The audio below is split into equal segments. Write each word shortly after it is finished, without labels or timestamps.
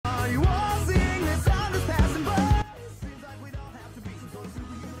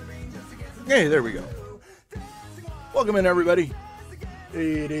Hey, there we go. Welcome in, everybody.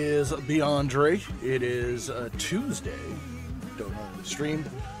 It is Beyondre. It is Tuesday. Don't normally stream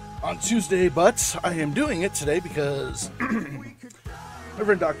on Tuesday, but I am doing it today because my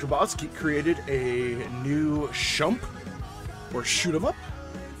friend Dr. Bosky created a new shump, or shoot 'em up,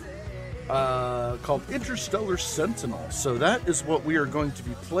 called Interstellar Sentinel. So that is what we are going to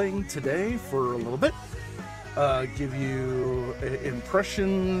be playing today for a little bit. Give you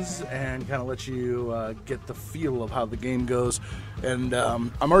impressions and kind of let you get the feel of how the game goes. And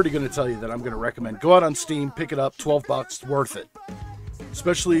I'm already going to tell you that I'm going to recommend go out on Steam, pick it up, $12, worth it.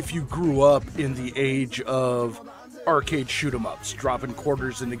 Especially if you grew up in the age of arcade shoot 'em ups, dropping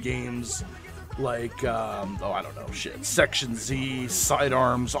quarters into games like I don't know, Section Z,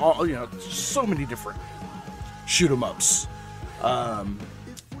 Sidearms, all, you know, so many different shoot 'em ups.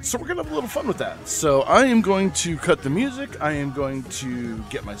 So we're gonna have a little fun with that. So I am going to cut the music, I am going to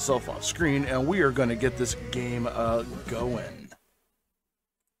get myself off screen, and we are gonna get this game going.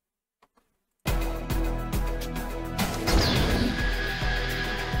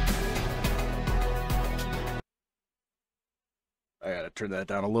 I gotta turn that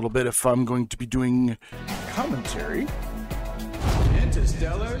down a little bit if I'm going to be doing commentary.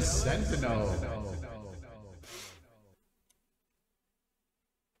 Interstellar Sentinel.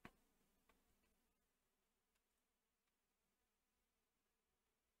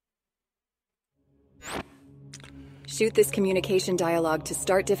 Shoot this communication dialogue to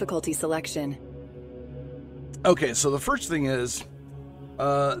start difficulty selection. Okay, so the first thing is,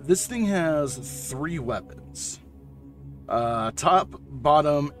 this thing has 3 weapons. Top,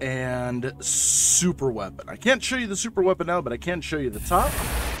 bottom, and super weapon. I can't show you the super weapon now, but I can show you the top,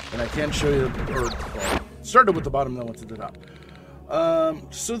 and I can show you, started with the bottom, then went to the top.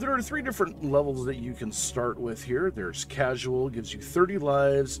 So there are 3 different levels that you can start with here. There's casual, gives you 30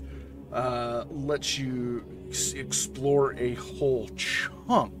 lives, lets you explore a whole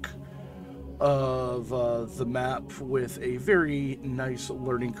chunk of the map with a very nice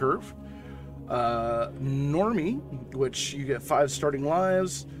learning curve. Normie, which you get 5 starting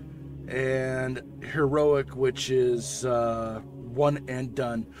lives, and heroic, which is 1 and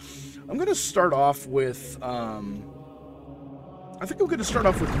done. I'm going to start off with I think I'm going to start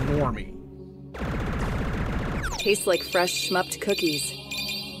off with Normie. Tastes like fresh schmupped cookies.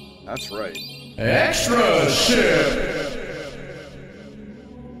 That's right. Extra ship!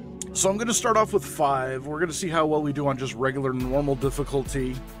 So I'm going to start off with 5. We're going to see how well we do on just regular normal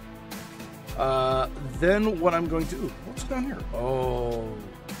difficulty. Then what I'm going to... Ooh, what's down here?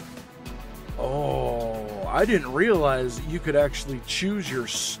 Oh, I didn't realize you could actually choose your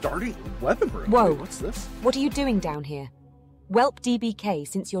starting weapon room. Whoa. Wait, what's this? What are you doing down here? Welp DBK,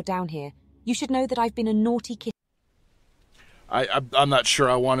 since you're down here. You should know that I've been a naughty kid. I'm not sure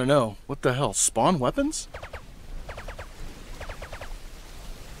I want to know. What the hell? Spawn weapons?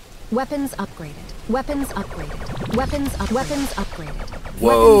 Weapons upgraded. Weapons upgraded. Weapons upgraded.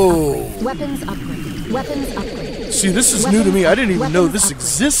 Whoa! Weapons upgraded. Weapons upgraded. See, this is new to me. I didn't even know this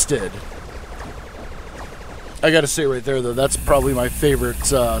existed. I gotta say right there, though, that's probably my favorite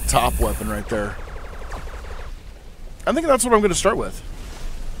top weapon right there. I think that's what I'm going to start with.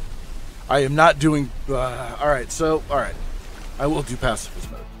 I am not doing... Alright, so... Alright. I will do pacifist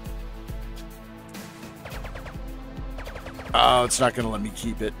mode. Oh, it's not going to let me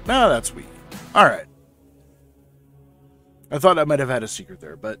keep it. No, that's weak. Alright. I thought I might have had a secret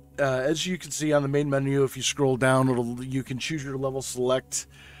there, but as you can see on the main menu, if you scroll down, you can choose your level select,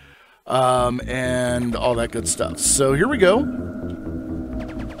 and all that good stuff. So here we go.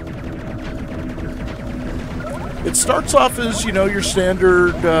 It starts off as, you know, your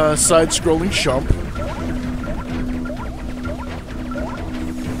standard side-scrolling shump.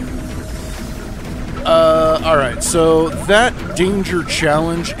 Alright, so that danger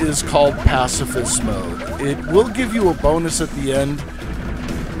challenge is called pacifist mode. It will give you a bonus at the end.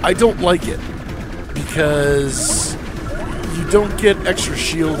 I don't like it because you don't get extra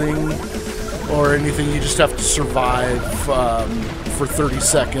shielding or anything. You just have to survive for 30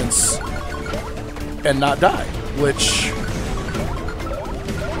 seconds and not die, which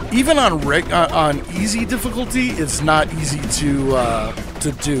even on easy difficulty, it's not easy to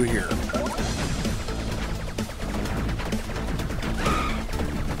do here.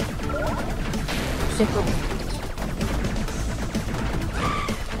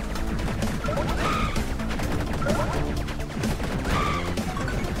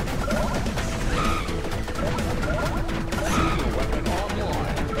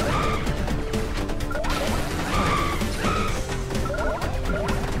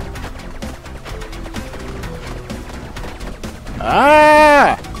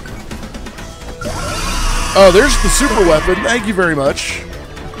 Ah! Oh, there's the super weapon. Thank you very much.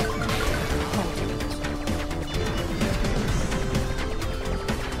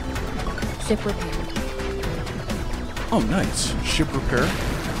 Ship repaired. Oh, nice. Ship repair.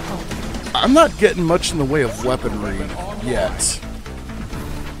 I'm not getting much in the way of weaponry yet.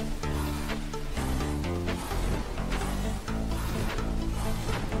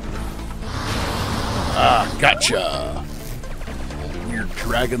 Ah, gotcha. Weird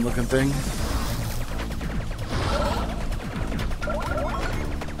dragon-looking thing.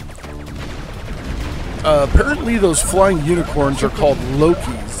 Apparently those flying unicorns are called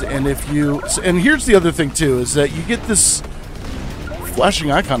Lokis, and and here's the other thing too, is that you get this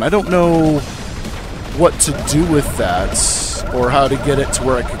flashing icon. I don't know what to do with that, or how to get it to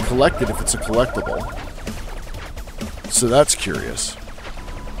where I can collect it if it's a collectible. So that's curious.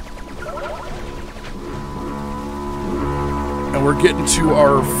 And we're getting to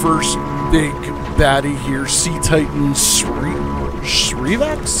our first big baddie here, Sea Titan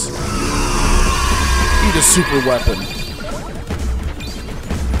Shrivax? Need a super weapon.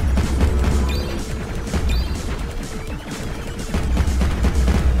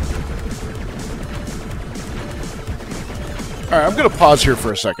 Alright, I'm going to pause here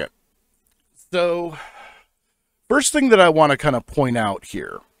for a second. So, first thing that I want to kind of point out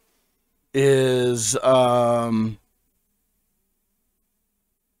here is,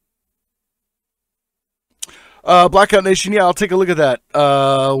 Blackout Nation, yeah, I'll take a look at that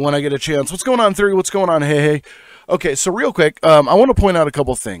when I get a chance. What's going on, Theory? What's going on? Hey, hey. Okay, so real quick, I want to point out a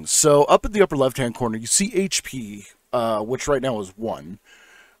couple things. So up at the upper left-hand corner, you see HP, which right now is 1.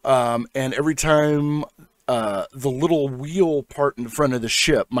 And every time the little wheel part in front of the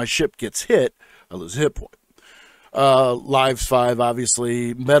ship, my ship gets hit, I lose a hit point. Lives 5,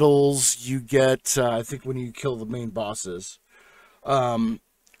 obviously. Medals you get, I think, when you kill the main bosses. The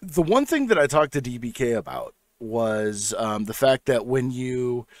one thing that I talked to DBK about was the fact that when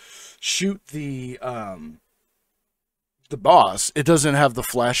you shoot the boss, it doesn't have the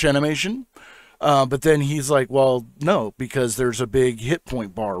flash animation. But then he's like, well, no, because there's a big hit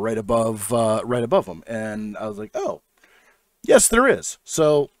point bar right above him. And I was like, oh, yes, there is.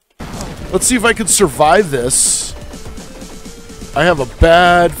 So let's see if I can survive this. I have a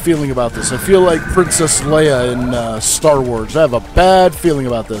bad feeling about this. I feel like Princess Leia in Star Wars. I have a bad feeling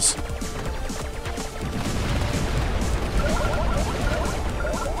about this.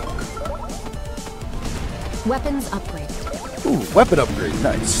 Weapons upgrade. Ooh, weapon upgrade.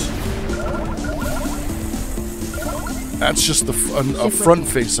 Nice. That's just a front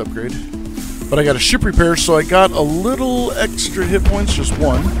face upgrade. But I got a ship repair, so I got a little extra hit points, just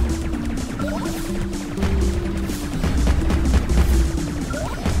 1.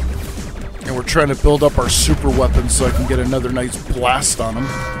 And we're trying to build up our super weapon so I can get another nice blast on him.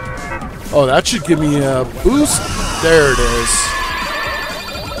 Oh, that should give me a boost. There it is.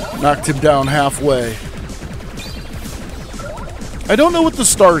 Knocked him down halfway. I don't know what the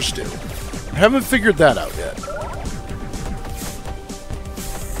stars do. I haven't figured that out yet.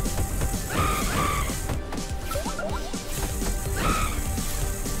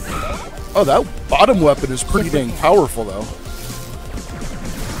 Oh, that bottom weapon is pretty dang powerful, though.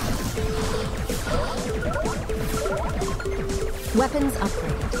 Weapons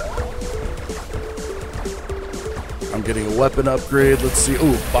upgrade. I'm getting a weapon upgrade. Let's see.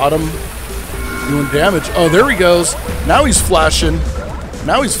 Oh, bottom. Doing damage. Oh, there he goes. Now he's flashing.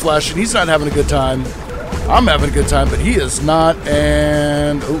 Now he's flashing. He's not having a good time. I'm having a good time, but he is not.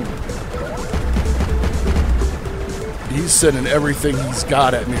 And, oh. He's sending everything he's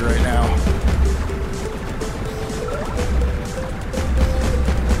got at me right now.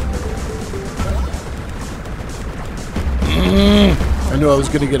 I knew I was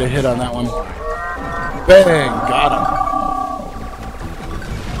going to get a hit on that one. Bang! Got him.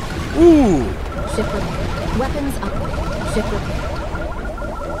 Ooh! Ship repaired. Weapons upgrade. Ship repaired.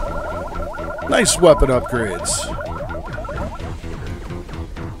 Nice weapon upgrades.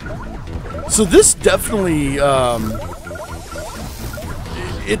 So this definitely,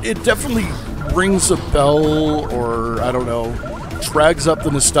 it definitely rings a bell, or I don't know, drags up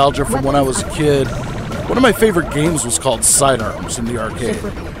the nostalgia from when I was a kid. One of my favorite games was called Sidearms in the arcade.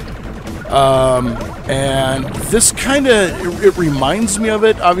 And this kind of, it reminds me of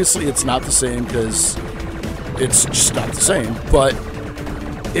it. Obviously, it's not the same because it's just not the same, but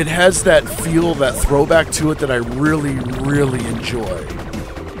it has that feel, that throwback to it that I really, really enjoy.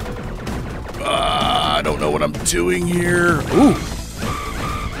 I don't know what I'm doing here. Ooh.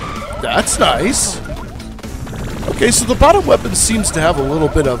 That's nice. Okay, so the bottom weapon seems to have a little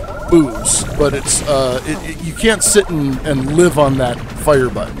bit of boost, but it's you can't sit and live on that fire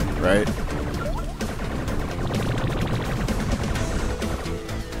button, right?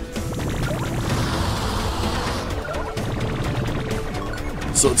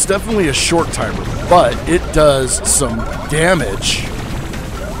 So it's definitely a short timer, but it does some damage.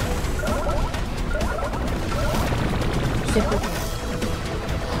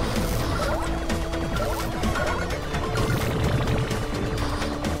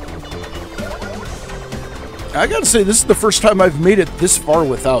 I gotta say, this is the first time I've made it this far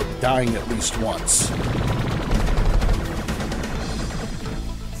without dying at least once.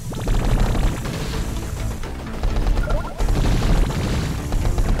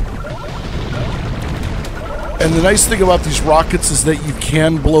 And the nice thing about these rockets is that you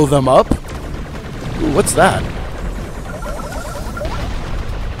can blow them up. Ooh, what's that?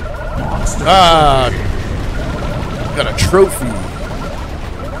 Ah, got a trophy.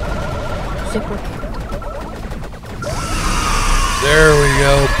 There we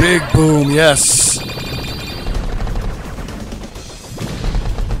go. Big boom, yes.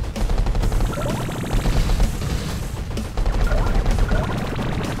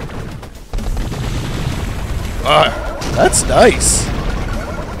 That's nice.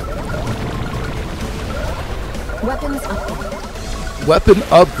 Weapons upgrade. Weapon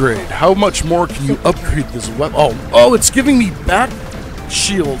upgrade. How much more can you upgrade this weapon? Oh, it's giving me back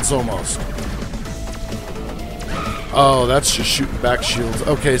shields almost. Oh, that's just shooting back shields.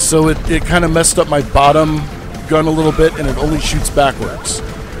 Okay, so it kind of messed up my bottom gun a little bit, and it only shoots backwards.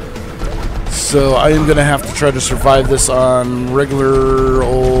 So I am going to have to try to survive this on regular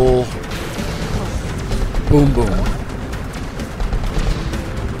old boom boom.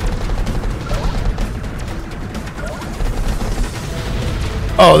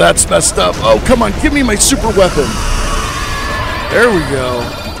 Oh, that's messed up. Oh, come on, give me my super weapon. There we go.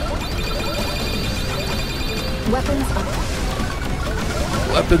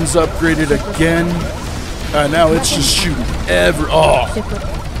 Weapons upgraded again. Now it's just shooting every. Oh,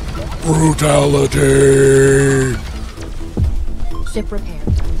 brutality. Ship repaired. I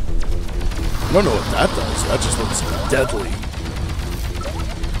don't know what that does. That just looks deadly.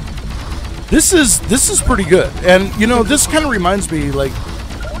 This is pretty good, and you know, this kind of reminds me, like,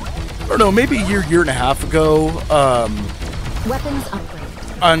 I don't know, maybe a year and a half ago. Weapons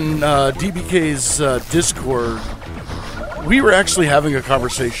upgrade. On DBK's Discord, we were actually having a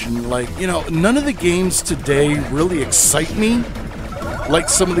conversation. Like, you know, none of the games today really excite me, like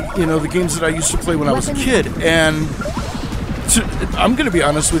some of the, you know, the games that I used to play when I was a kid. And I'm going to be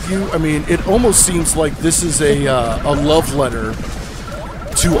honest with you. I mean, it almost seems like this is a love letter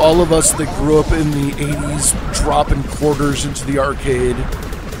to all of us that grew up in the 80s, dropping quarters into the arcade.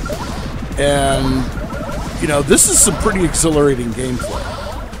 And, you know, this is some pretty exhilarating gameplay.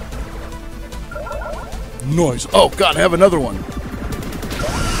 Noise. Oh, God, I have another one.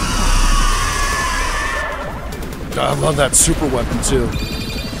 God, I love that super weapon, too.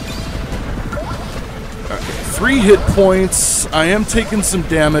 Okay, 3 hit points. I am taking some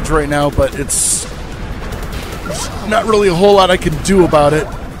damage right now, but it's not really a whole lot I can do about it.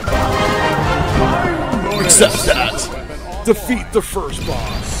 Except that. Defeat the first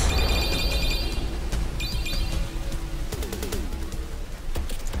boss.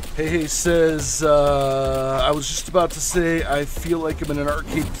 Hey says, I was just about to say, I feel like I'm in an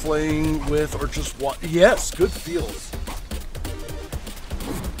arcade playing with or just watch. Yes, good feels.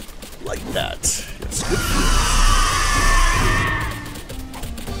 Like that. Yes, good feels.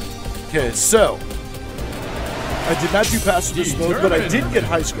 Okay, so. I did not do pacifist mode, but I did get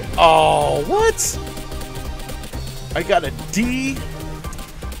high score. Oh, what? I got a D.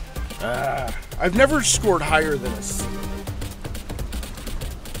 I've never scored higher than a C.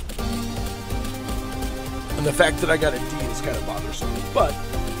 And the fact that I got a D is kind of bothersome. But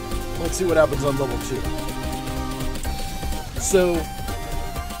let's see what happens on level 2. So,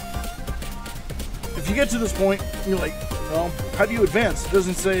 if you get to this point, you're like, well, how do you advance? It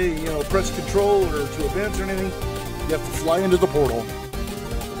doesn't say, you know, press control or to advance or anything. You have to fly into the portal.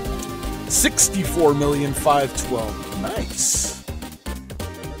 64,512,000. Nice.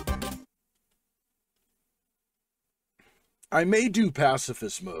 I may do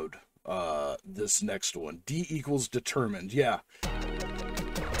pacifist mode. This next one. D equals determined. Yeah.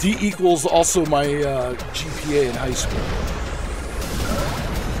 D equals also my GPA in high school.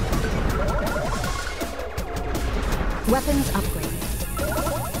 Weapons upgrade.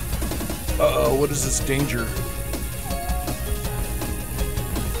 Uh-oh, what is this danger?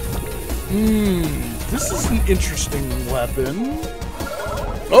 This is an interesting weapon.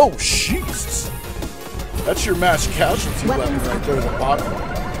 Oh, jeez. That's your mass casualty weapon right there at the bottom.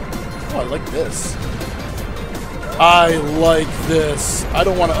 Oh, I like this. I like this. I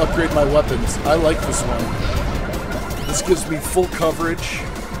don't want to upgrade my weapons. I like this one. This gives me full coverage.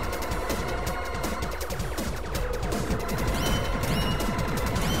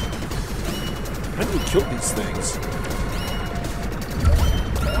 How do you kill these things?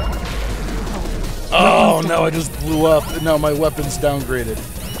 Oh no, I just blew up. No, my weapon's downgraded.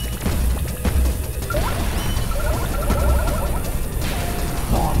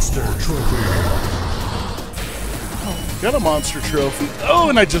 Monster trophy. Got a monster trophy. Oh,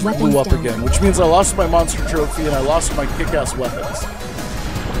 and I just blew up again, which means I lost my monster trophy and I lost my kick-ass weapons.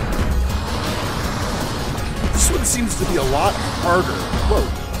 This one seems to be a lot harder. Whoa.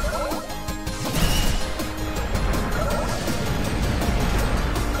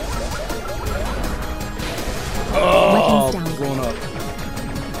 Oh, blown up.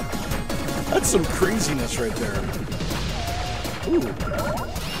 That's some craziness right there. Ooh.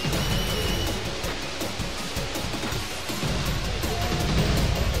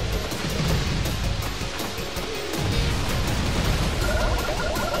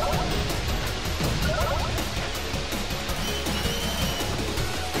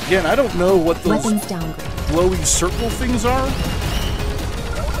 Again, I don't know what those glowy circle things are.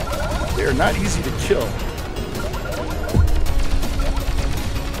 They're not easy to kill.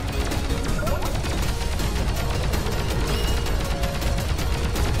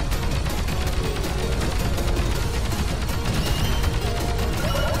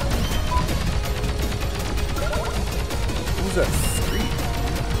 What was that?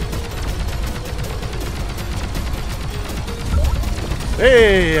 3?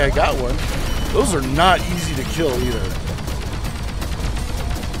 Hey, I got one. Those are not easy to kill either.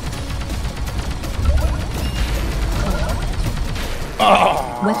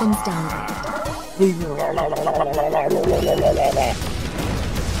 Oh. Weapons downgraded.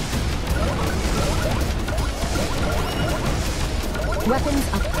 Weapons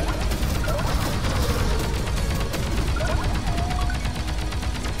upgraded.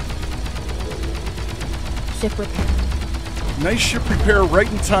 Ship repair. Nice ship repair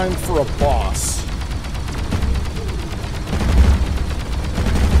right in time for a boss.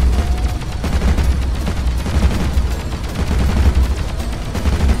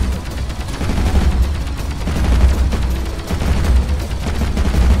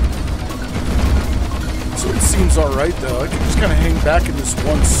 So it seems alright though. I can just kind of hang back in this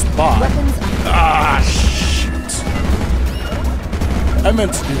one spot. Ah, shoot. I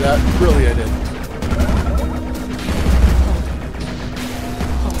meant to do that. Really, I did.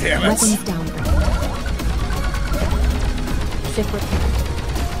 Damn it. Weapons downgraded. Ship repair.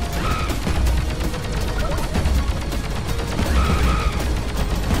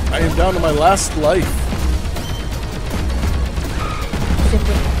 I am down to my last life. Ship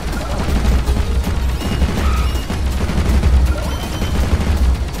repair.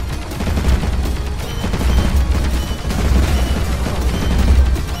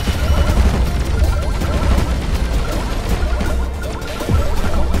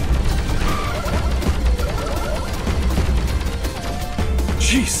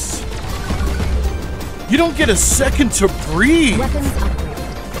 Jeez. You don't get a second to breathe. Weapons upgraded.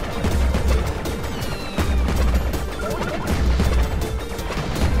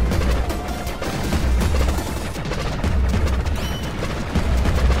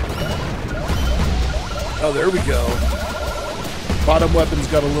 Oh, there we go. Bottom weapon's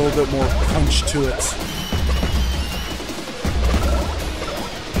got a little bit more punch to it.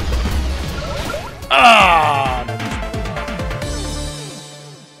 Ah!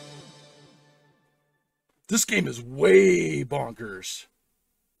 This game is way bonkers.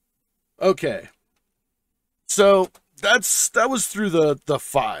 Okay. So that was through the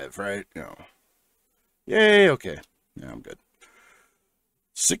 5, right? No. Yay, okay. Yeah, I'm good.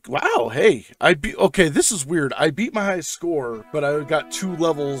 Sick. Wow, hey. Okay, this is weird. I beat my high score, but I got 2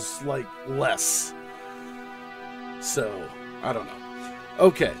 levels like less. So, I don't know.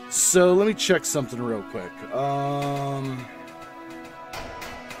 Okay, so let me check something real quick.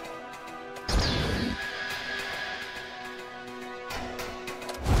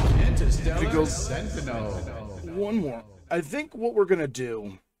 Interstellar Sentinel. One more. I think what we're gonna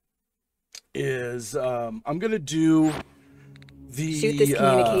do is I'm gonna do the Shoot this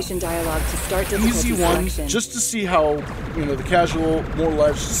communication dialogue to start difficulty easy one, selection. just to see how, you know, the casual, more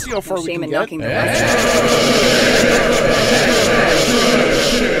lives, just to see how far we Shame can in get. knocking the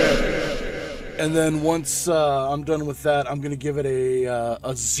And then once I'm done with that, I'm gonna give it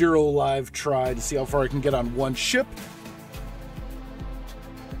a 0 live try to see how far I can get on one ship.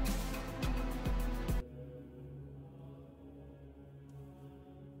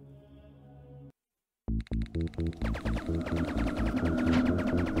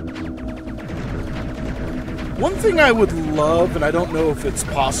 One thing I would love, and I don't know if it's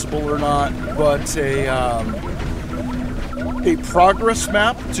possible or not, but a progress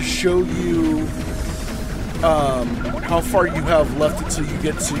map to show you how far you have left until you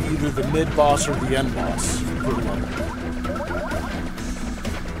get to either the mid boss or the end boss per level.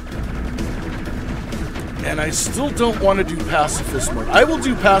 And I still don't want to do pacifist mode. I will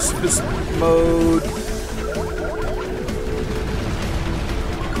do pacifist mode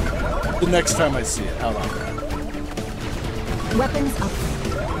the next time I see it. How about that? Weapons up.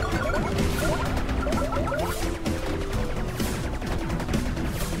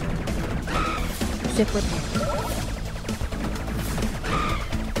 Ship repair.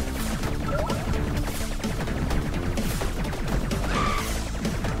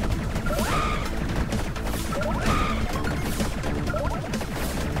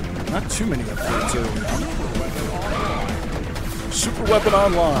 Not too many upgrades early on. Super weapon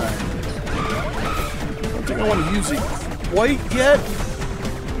online. I don't think I want to use it quite yet.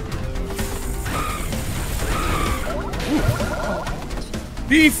 Ooh.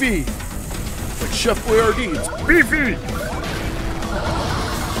 Beefy! Like Chef Boyardee, it's beefy!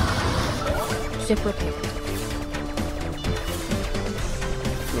 Ship repair.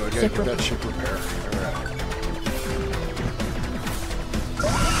 Oh, I gotta get that ship repair.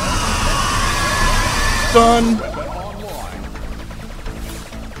 Done.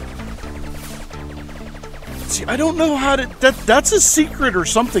 See, I don't know how to. That's a secret or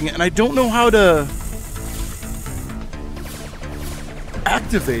something, and I don't know how to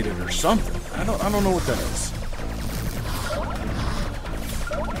activate it or something. I don't know what that is.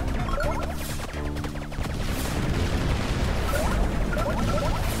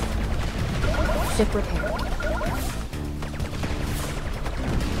 Ship repair.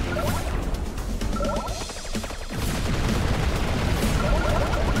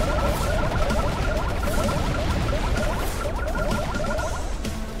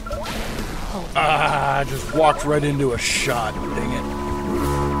 I just walked right into a shot. Dang it.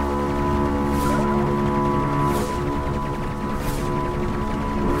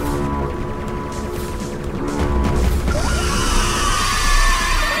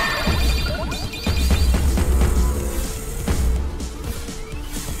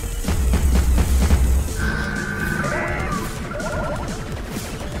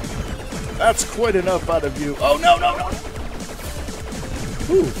 That's quite enough out of you. Oh, no, no, no.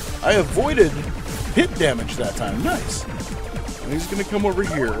 Ooh, I avoided hit damage that time. Nice. And he's going to come over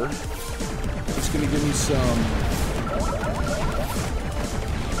here. He's going to give me some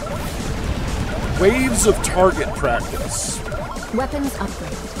waves of target practice. Weapons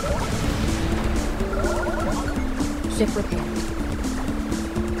upgrade. Ship repair.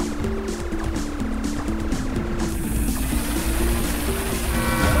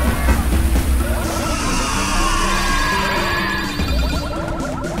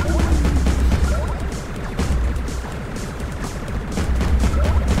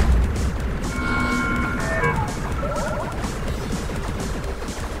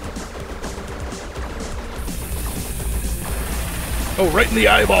 Oh, right in the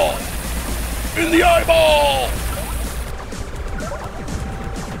eyeball. In the eyeball!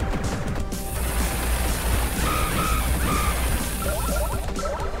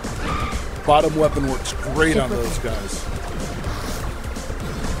 Bottom weapon works great on those guys.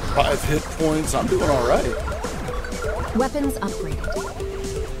 5 hit points. I'm doing all right. Weapons upgraded.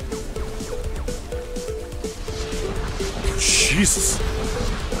 Jesus.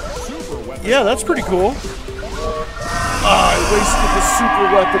 Yeah, that's pretty cool. I wasted the super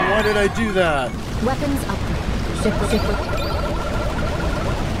weapon. Why did I do that? Weapons upgrade. Ship repair.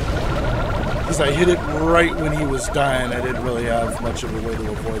 Because I hit it right when he was dying. I didn't really have much of a way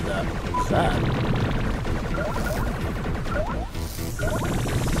to avoid that. What's that?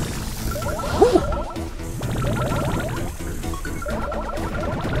 Woo!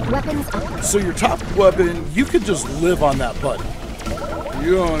 Weapons upgrade. So your top weapon, you could just live on that button.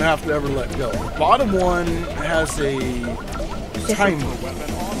 You don't have to ever let go. Bottom one has a time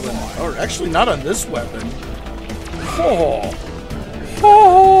limit. Or actually not on this weapon. Oh.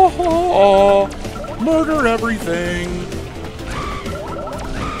 Oh, oh, oh. Murder everything.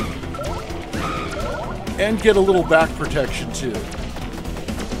 And get a little back protection too.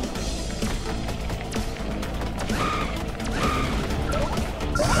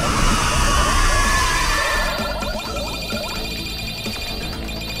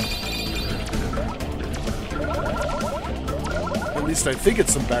 At least I think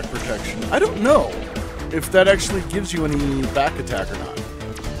it's some back protection. I don't know if that actually gives you any back attack or not.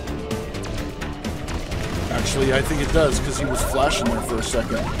 Actually, I think it does, because he was flashing there for a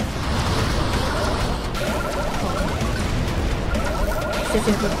second.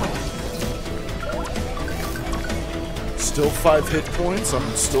 Still 5 hit points.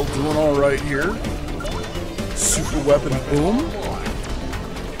 I'm still doing all right here. Super weapon, boom.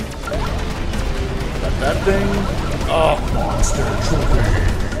 Got that thing. Oh, Monster trophy.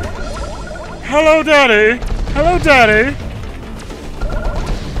 hello, Daddy. Hello, Daddy.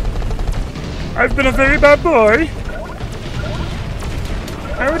 I've been a very bad boy.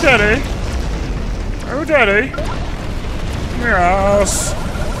 Oh, Daddy. Oh, Daddy. Yes.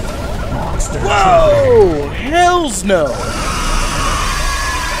 Monster Whoa! Hells no!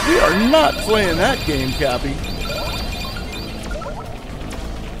 We are not playing that game, Cappy.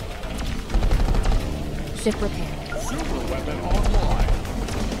 Ship repaired. super weapon online.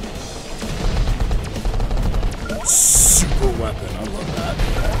 Super weapon. I love that.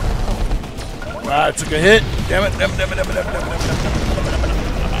 Ah, I took a hit. Damn it. Damn it, damn it, damn it, damn it, damn it, damn it, damn it.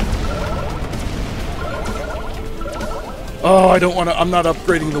 Oh, I don't want to. I'm not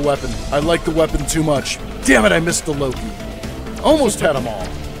upgrading the weapon. I like the weapon too much. Damn it, I missed the Loki. Almost had them all.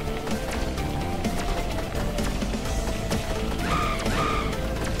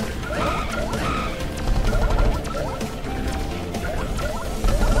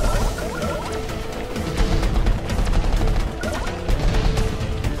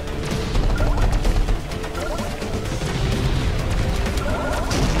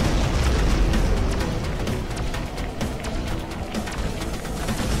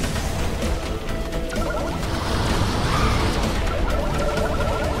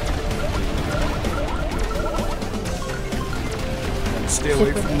 Stay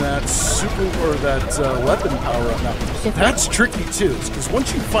away from that super or that weapon power up. Now, that's tricky too, because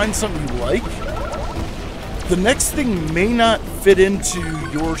once you find something you like, the next thing may not fit into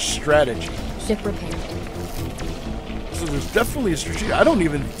your strategy. Ship repaired. So there's definitely a strategy. I don't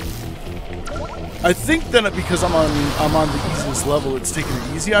even. I think that because I'm on the easiest level, it's taking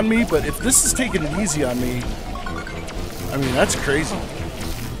it easy on me. But if this is taking it easy on me, I mean that's crazy.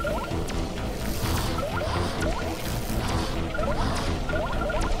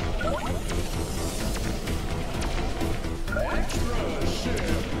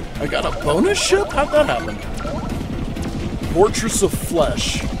 I got a bonus ship? How'd that happen? Fortress of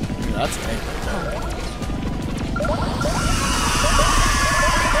Flesh. That's me.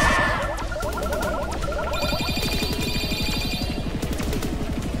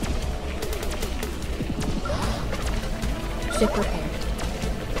 Ship repaired.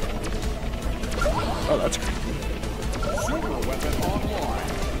 Oh, that's great. Super weapon online.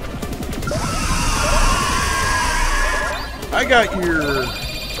 I got your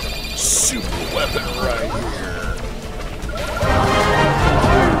super weapon right here.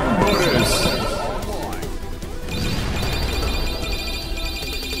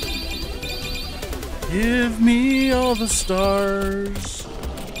 Give me all the stars.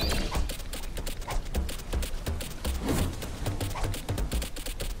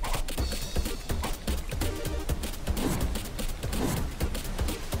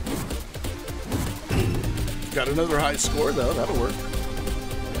 Got another high score though, that'll work.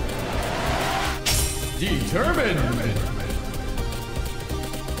 Determined.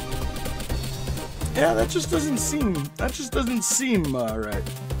 Yeah, that just doesn't seem right.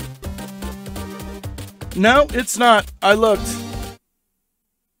 No, it's not. I looked.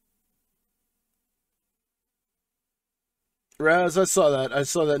 Raz, I saw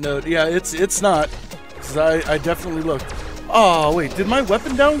that note. Yeah, it's not. 'Cause I definitely looked. Oh, wait, did my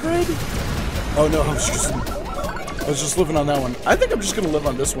weapon downgrade? Oh no, I was just living on that one. I think I'm just gonna live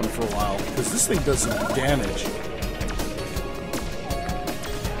on this one for a while, because this thing does some damage.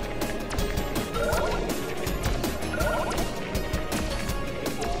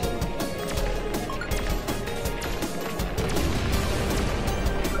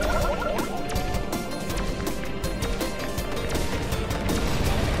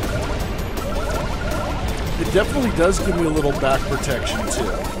 It definitely does give me a little back protection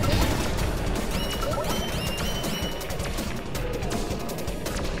too.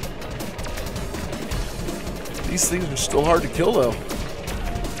 These things are still hard to kill, though.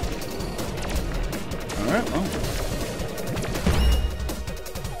 Alright, well.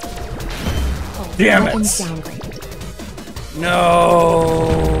 Damn it! No!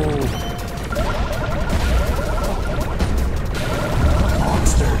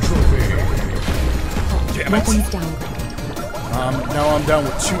 Monster trophy. Damn it! Now I'm down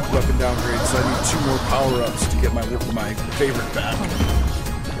with 2 weapon downgrades, so I need 2 more power-ups to get my favorite back.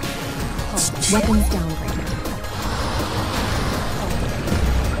 Weapons downgraded.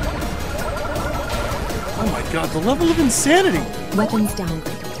 Oh my god, the level of insanity! Weapons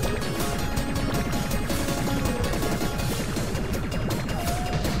downgraded.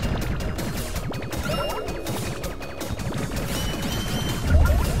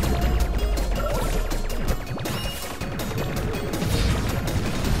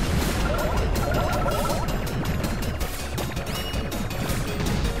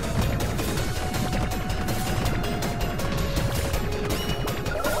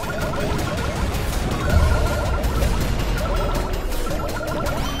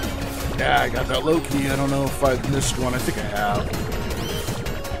 I got that low key. I don't know if I've missed one. I think I have.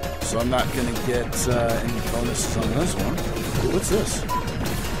 So I'm not going to get any bonuses on this one. Ooh, what's this?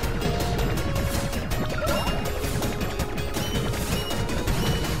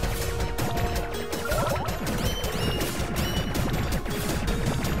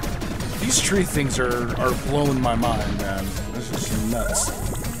 These tree things are blowing my mind, man. This is nuts.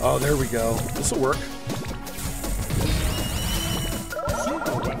 Oh, there we go. This will work.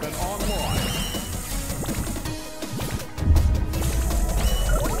 Super weapon online.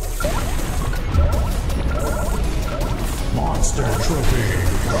 Monster trophy.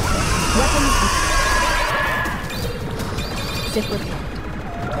 Weapons Zip repair.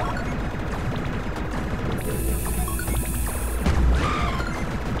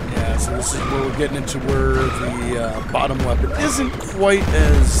 Yeah, so this is where we're getting into where the bottom weapon isn't quite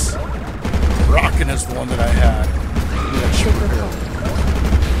as rocking as the one that I had. Yeah, Zip repair.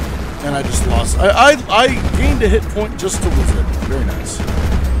 And I just lost. I gained a hit point just to lose it. Very nice.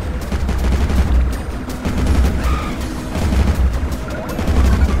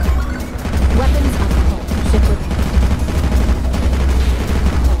 Weapons up. Zip repair.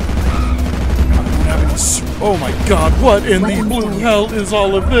 Oh my god, what in the blue hell is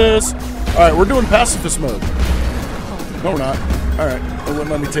all of this? Alright, we're doing pacifist mode. No, we're not. Alright, it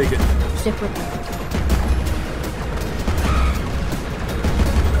wouldn't let me take it. Zip repair.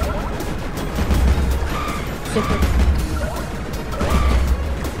 Zip repair.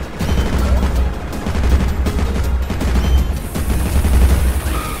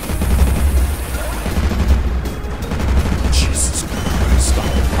 Jesus Christ,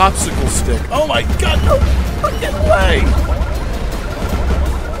 popsicle stick. Oh my god, no freaking way!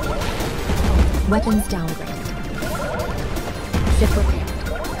 Weapons downgraded. Zip repair.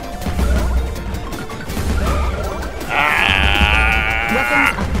 Weapons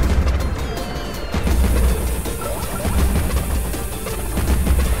up.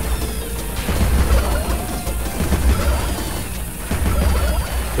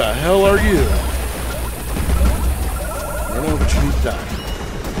 The hell are you? I don't know, but you need to die.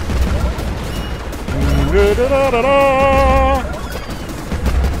 Da-da-da-da-da.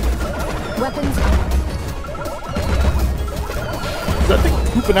 Weapons up. Is that thing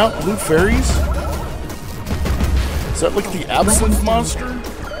pooping out blue fairies? Is that like the absinthe monster?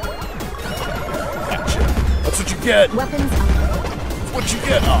 Gotcha. That's what you get. Weapons up. That's what you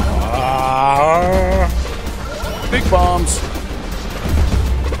get. Ah, big bombs.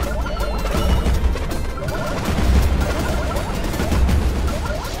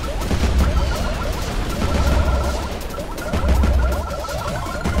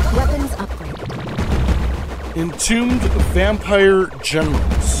 Weapons upgraded. Entombed vampire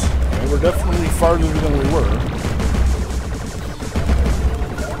generals. Okay, we're definitely farther than we were.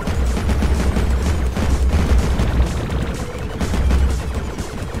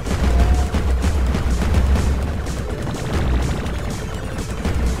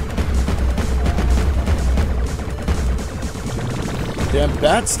 Damn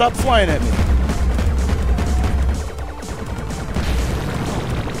bat, stop flying at me.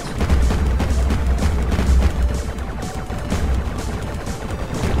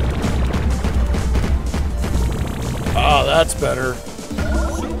 Oh, that's better.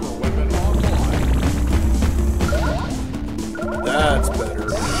 Super weapon online. That's better.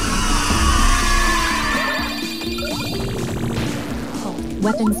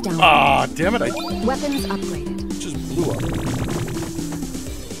 Weapons down. Ah, damn it, I Weapons upgraded. just blew up.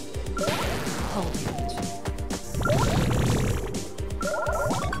 Hold.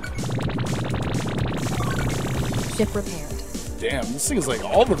 Ship repaired. Damn, this thing is like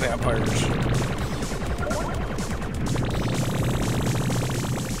all the vampires.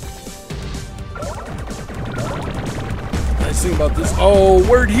 Nice thing about this. Oh,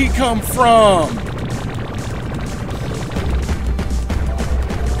 where'd he come from?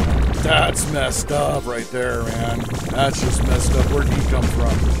 That's messed up right there, man. That's just messed up. Where'd he come from?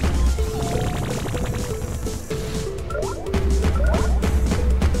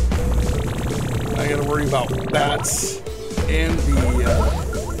 I gotta worry about bats and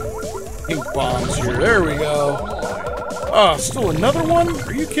the pink bombs here. There we go. Oh, still another one?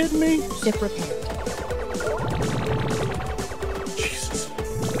 Are you kidding me? Ship repaired. Jesus.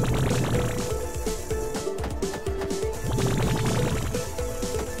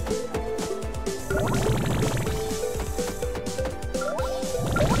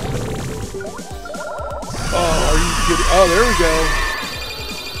 Oh, are you kidding? Oh, there we go.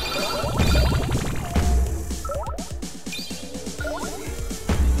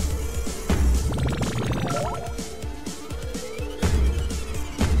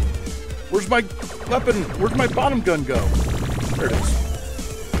 Where's my weapon? Where'd my bottom gun go? There it is.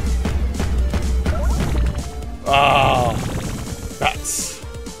 Ah, bats.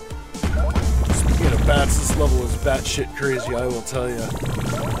 Speaking of bats, this level is batshit crazy, I will tell you.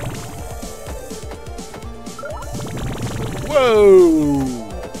 Whoa!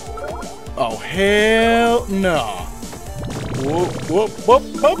 Oh, hell no. Whoop, whoop, whoop,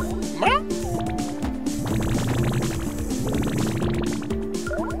 whoop.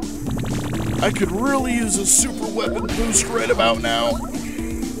 I could really use a super weapon boost right about now.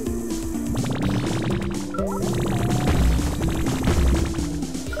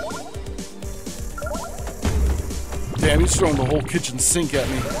 Damn, he's throwing the whole kitchen sink at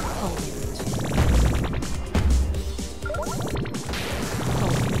me.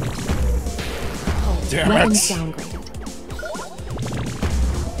 Damn it.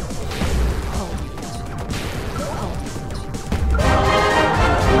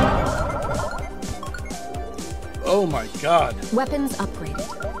 Oh my god. Weapons upgraded.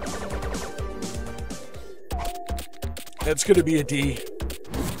 That's gonna be a D.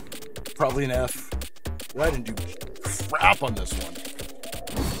 Probably an F. Well, I didn't do crap on this one.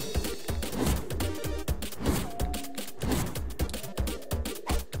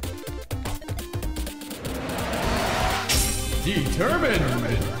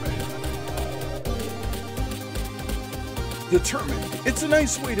 Determined. It's a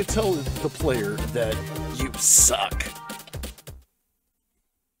nice way to tell the player that you suck.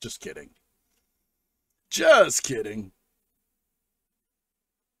 Just kidding. Just kidding.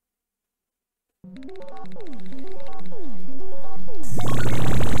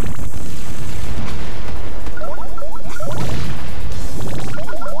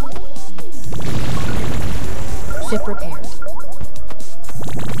 Ship repaired.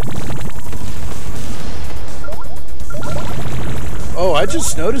 Oh, I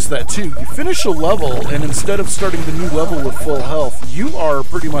just noticed that too. You finish a level, and instead of starting the new level with full health, you are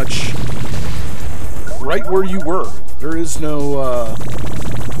pretty much right where you were. There is no,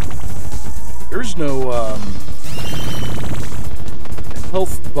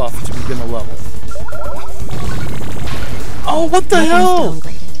 health buff to begin a level. Oh, what the hell?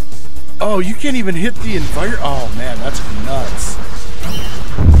 Oh, you can't even hit the environment. Oh man, that's nuts.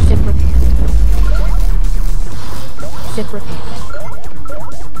 Ship repaired. Ship repaired.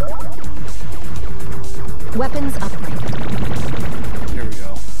 Weapons upgraded. Here we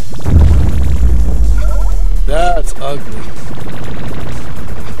go. That's ugly.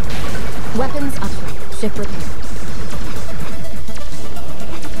 Weapons upgraded. Ship repaired.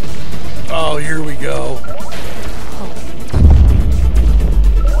 Oh, here we go.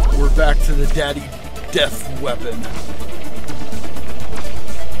 We're back to the daddy death weapon.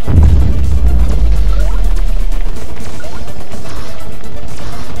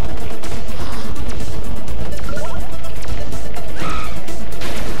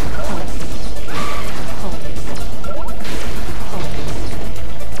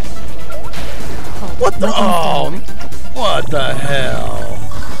 What the? Oh, what the hell?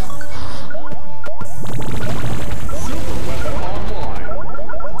 Super weapon online.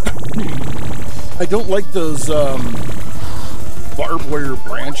 I don't like those barbed wire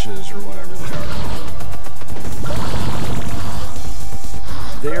branches or whatever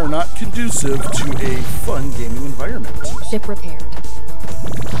they are. They are not conducive to a fun gaming environment. Ship repaired.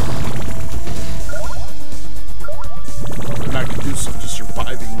 They're not conducive to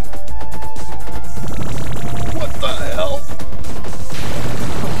surviving. What the hell?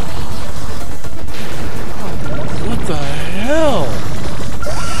 What the hell?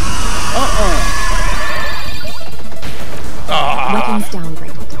 Weapons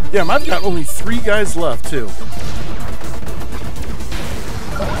downgraded. Damn, I've got only 3 guys left, too.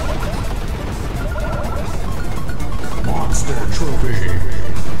 Monster trophy.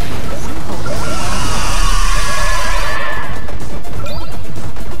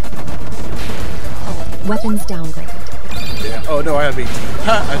 Weapons downgraded. Damn. Oh no, I have 18.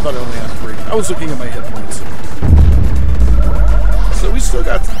 Ha! I thought I only had 3. I was looking at my hit points. So we still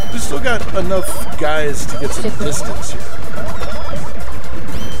got enough guys to get some distance here.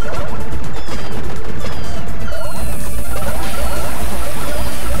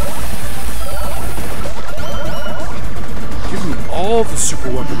 Give me all the super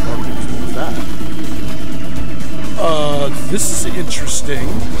weapon particles. What was that? This is interesting.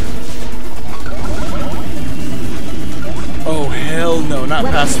 Oh, hell no, not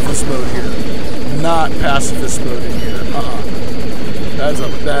pacifist mode here. Not pacifist mode in here. That's a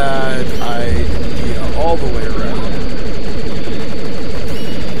bad idea all the way around.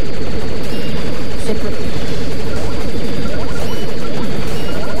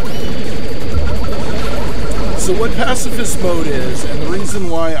 this mode is, and the reason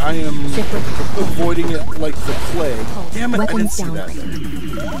why I am avoiding it like the plague, damn it, I didn't see that,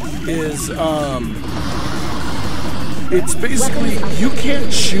 is, it's basically, you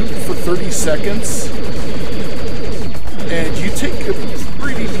can't shoot for 30 seconds, and you take a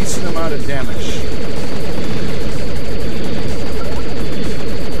pretty decent amount of damage.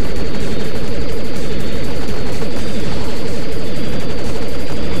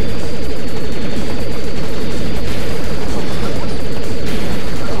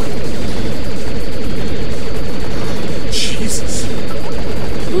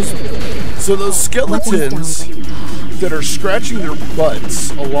 So those skeletons that are scratching their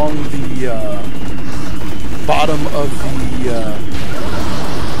butts along the bottom of the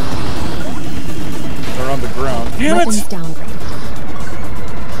or on the ground. Damn it! Weapons downgrade.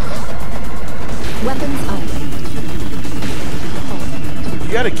 Weapons upgrade.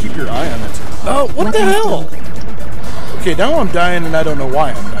 You gotta keep your eye on it. Oh, what the hell? Okay, now I'm dying and I don't know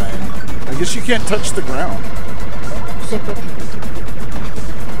why I'm dying. I guess you can't touch the ground. Ship repaired.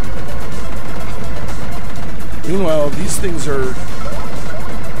 Meanwhile, these things are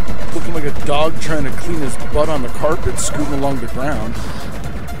looking like a dog trying to clean his butt on the carpet, scooting along the ground.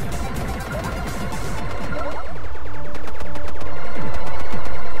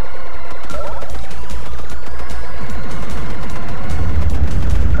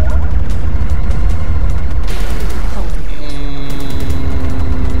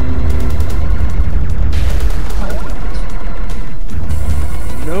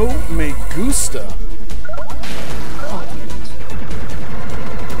 No me gusta.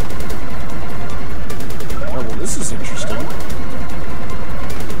 This is interesting.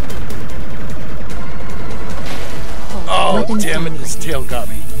 Oh, damn it, his tail got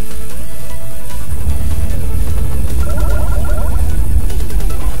me.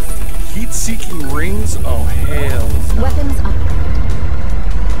 Heat-seeking rings? Oh, hell. Weapons upgrade.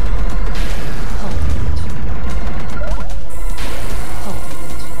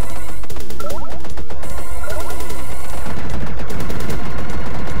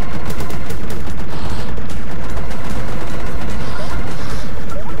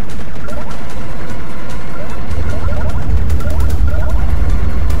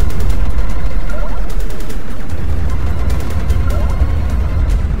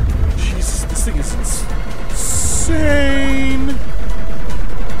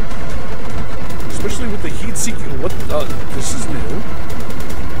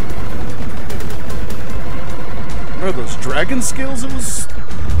 Dragon skills it was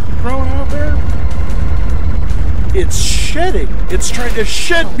throwing out there? It's shedding. It's trying to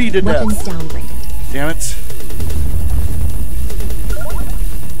shed me to death. Downgraded. Damn it.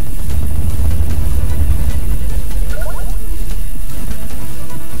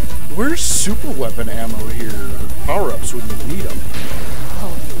 Where's super weapon ammo here? Power-ups when you need them.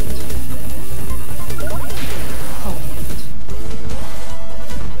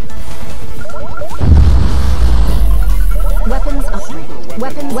 Weapons upgraded.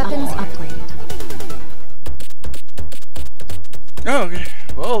 Weapons upgraded. Oh, okay.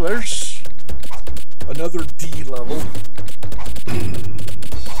 Well, there's another D level.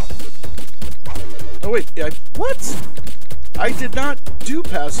 Oh wait, what? I did not do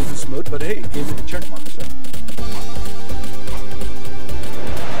pacifist mode, but hey, it gave me the check mark, so.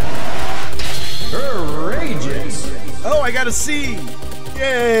 Courageous! Oh, I got a C!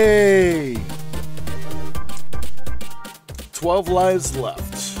 Yay! 12 lives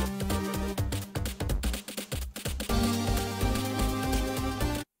left.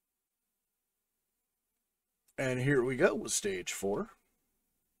 And here we go with stage 4.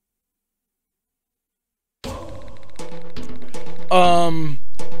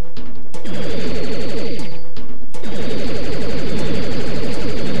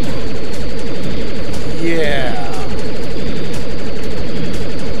 Yeah.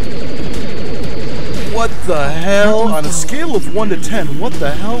 What the hell? On a scale of 1 to 10, what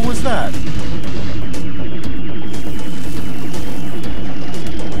the hell was that?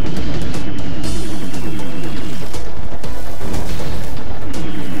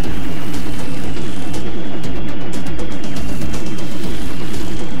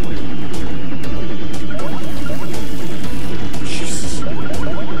 Jesus.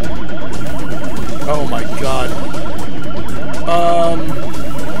 Oh my god.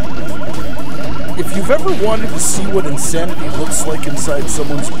 If you've ever wanted to see what insanity looks like inside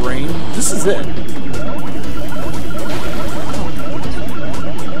someone's brain, this is it.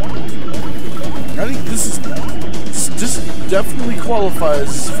 I think this definitely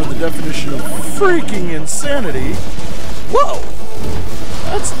qualifies for the definition of freaking insanity. Whoa!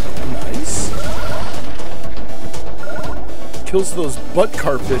 That's nice. kills those butt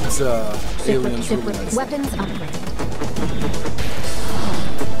carpet aliens really nice. Weapons upgraded.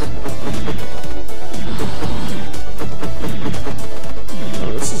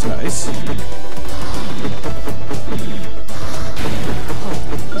 Oh, this is nice.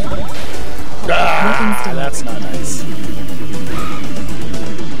 Ah, that's not nice.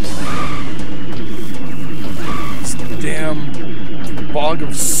 This damn bog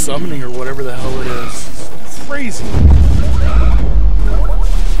of summoning or whatever the hell it is. It's crazy.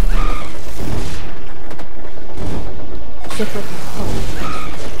 Ship repair.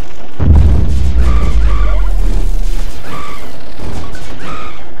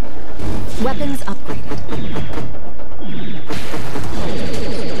 Weapons upgraded.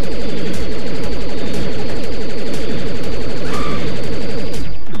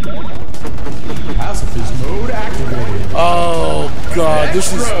 Pacifist mode activated. Oh god,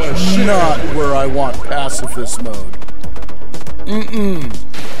 this is not where I want pacifist mode.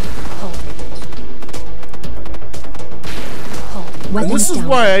 And this is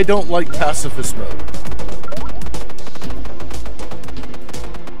why I don't like pacifist mode.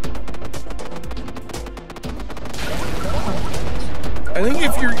 I think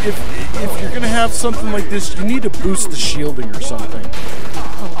if you're gonna have something like this, you need to boost the shielding or something.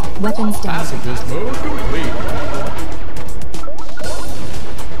 Weapons down. Pacifist mode complete.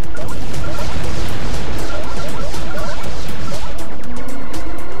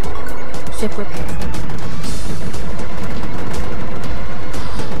 Ship repair.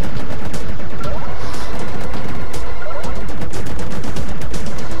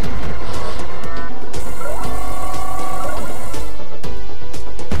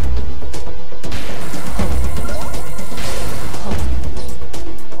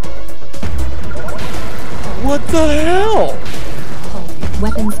 What the hell?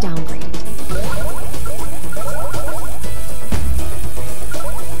 Weapons downgraded.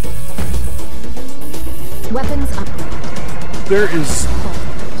 Weapons upgraded. There is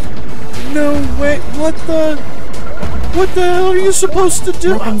no way. What the hell are you supposed to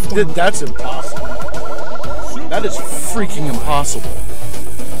do? That's impossible. That is freaking impossible.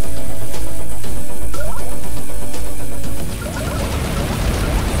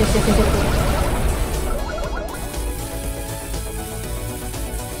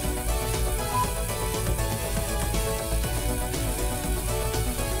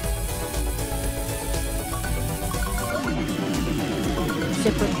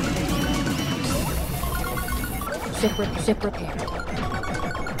 Ship repaired. Ship repaired.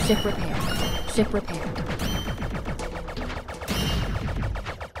 Ship repaired. Ship repaired.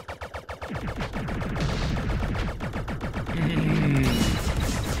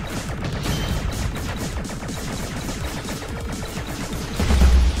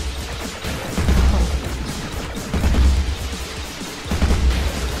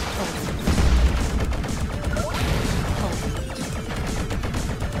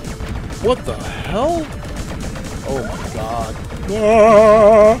 What the hell? Oh my god.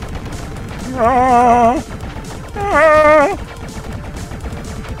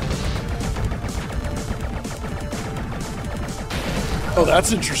 Oh,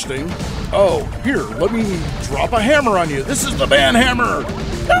 that's interesting. Oh, here, let me drop a hammer on you. This is the van hammer.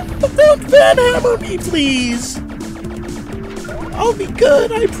 Don't van hammer me, please. I'll be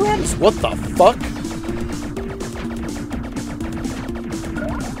good, I promise. What the fuck?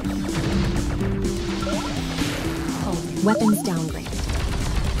 Weapons downgraded.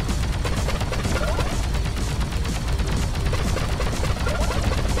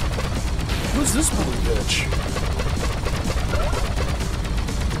 Who's this little bitch?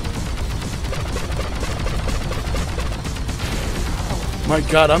 My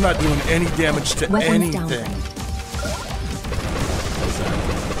god, I'm not doing any damage to Weapons anything. downgraded. What's that?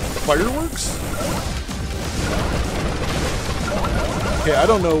 Fireworks? Okay, I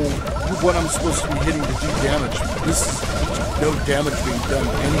don't know what I'm supposed to be hitting to do damage. This is no damage being done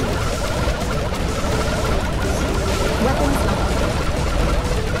anywhere. Weapons upgraded.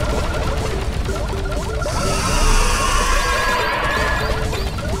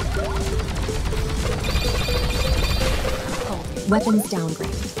 Weapons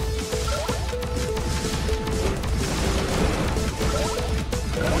downgraded.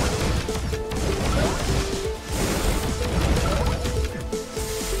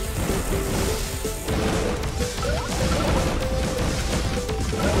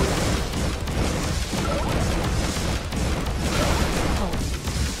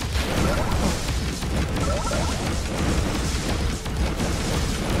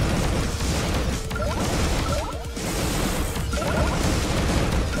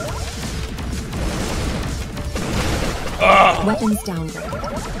 Weapons downgraded.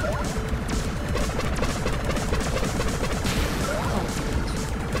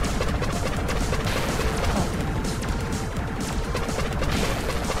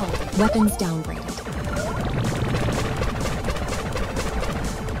 Weapons downgraded.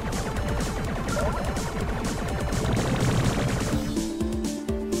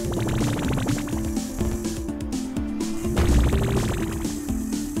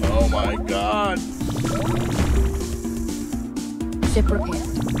 Oh my god. Ship repaired.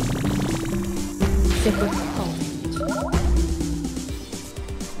 Ship repaired.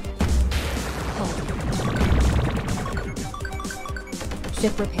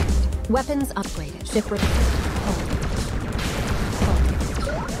 Ship repaired. Weapons upgraded. Ship repaired.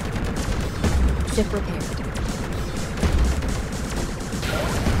 Ship repaired.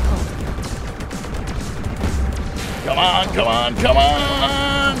 Come on, come on, come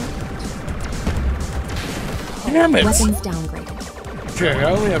on! Damn it! Weapons downgraded. Okay,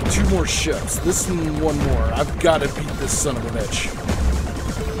 I only have 2 more ships. This and 1 more. I've got to beat this son of a bitch.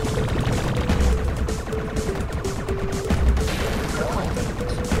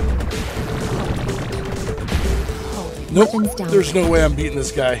 Nope, there's no way I'm beating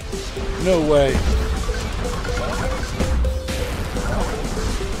this guy. No way.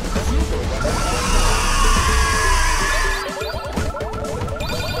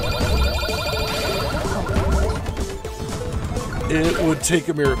 It would take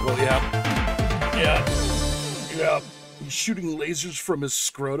a miracle, yeah. He's shooting lasers from his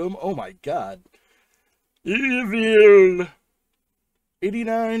scrotum. Oh my god. Evil.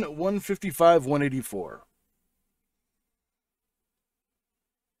 89, 155, 184.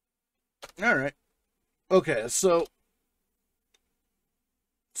 Alright. Okay, so...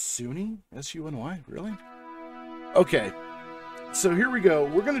 Suni? S-U-N-Y? Really? Okay. So here we go.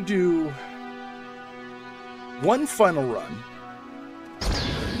 We're going to do... 1 final run.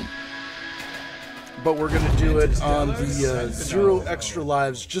 But we're going to do it on the 0 extra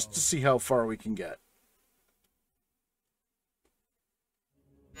lives just to see how far we can get.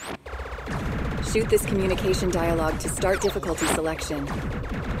 Shoot this communication dialogue to start difficulty selection.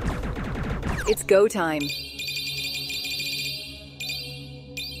 It's go time.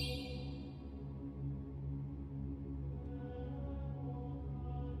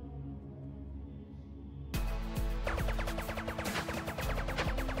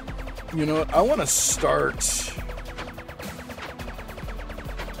 You know what? I want to start...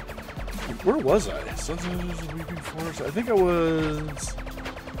 Where was I? Sunset Weeping Forest? I think I was...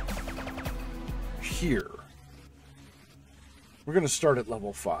 here. We're going to start at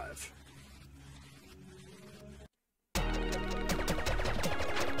level 5.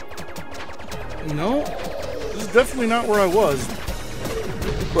 No, this is definitely not where I was.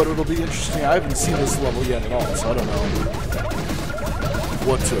 But it'll be interesting. I haven't seen this level yet at all, so I don't know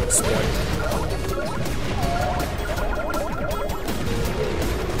what to expect.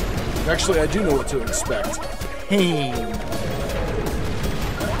 Actually, I do know what to expect. Pain.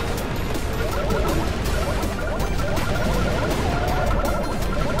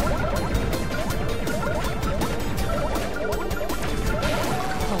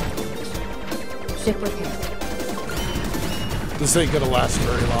 Ship repaired. This ain't gonna last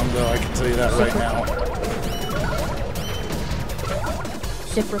very long, though, I can tell you that right now.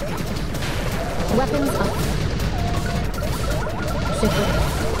 Ship repaired. Weapons up. Ship repaired.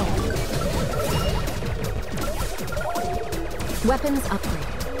 Weapons upgraded.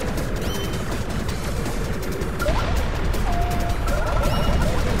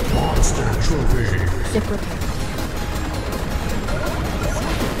 Monster Trophy. Ship repaired.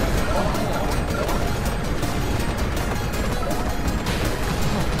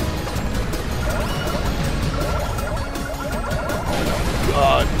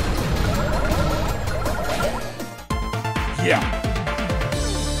 God.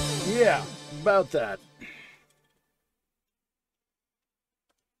 Yeah, about that.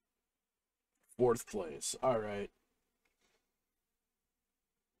 4th place. All right.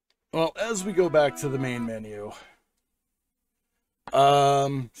 Well, as we go back to the main menu,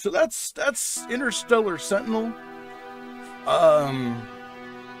 so that's Interstellar Sentinel.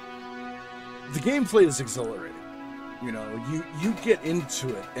 The gameplay is exhilarating. You know, you get into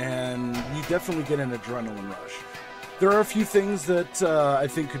it, and you definitely get an adrenaline rush. There are a few things that I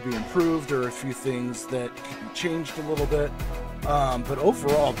think could be improved. There are a few things that could be changed a little bit. But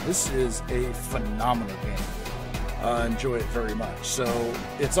overall, this is a phenomenal game. Enjoy it very much. So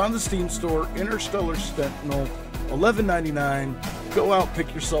it's on the Steam store, Interstellar Sentinel, $11.99. Go out,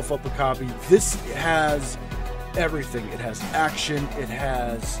 pick yourself up a copy. This has everything. It has action, it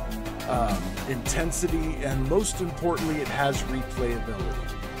has intensity, and most importantly, it has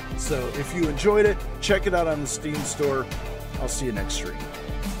replayability. So if you enjoyed it, check it out on the Steam store. I'll see you next stream.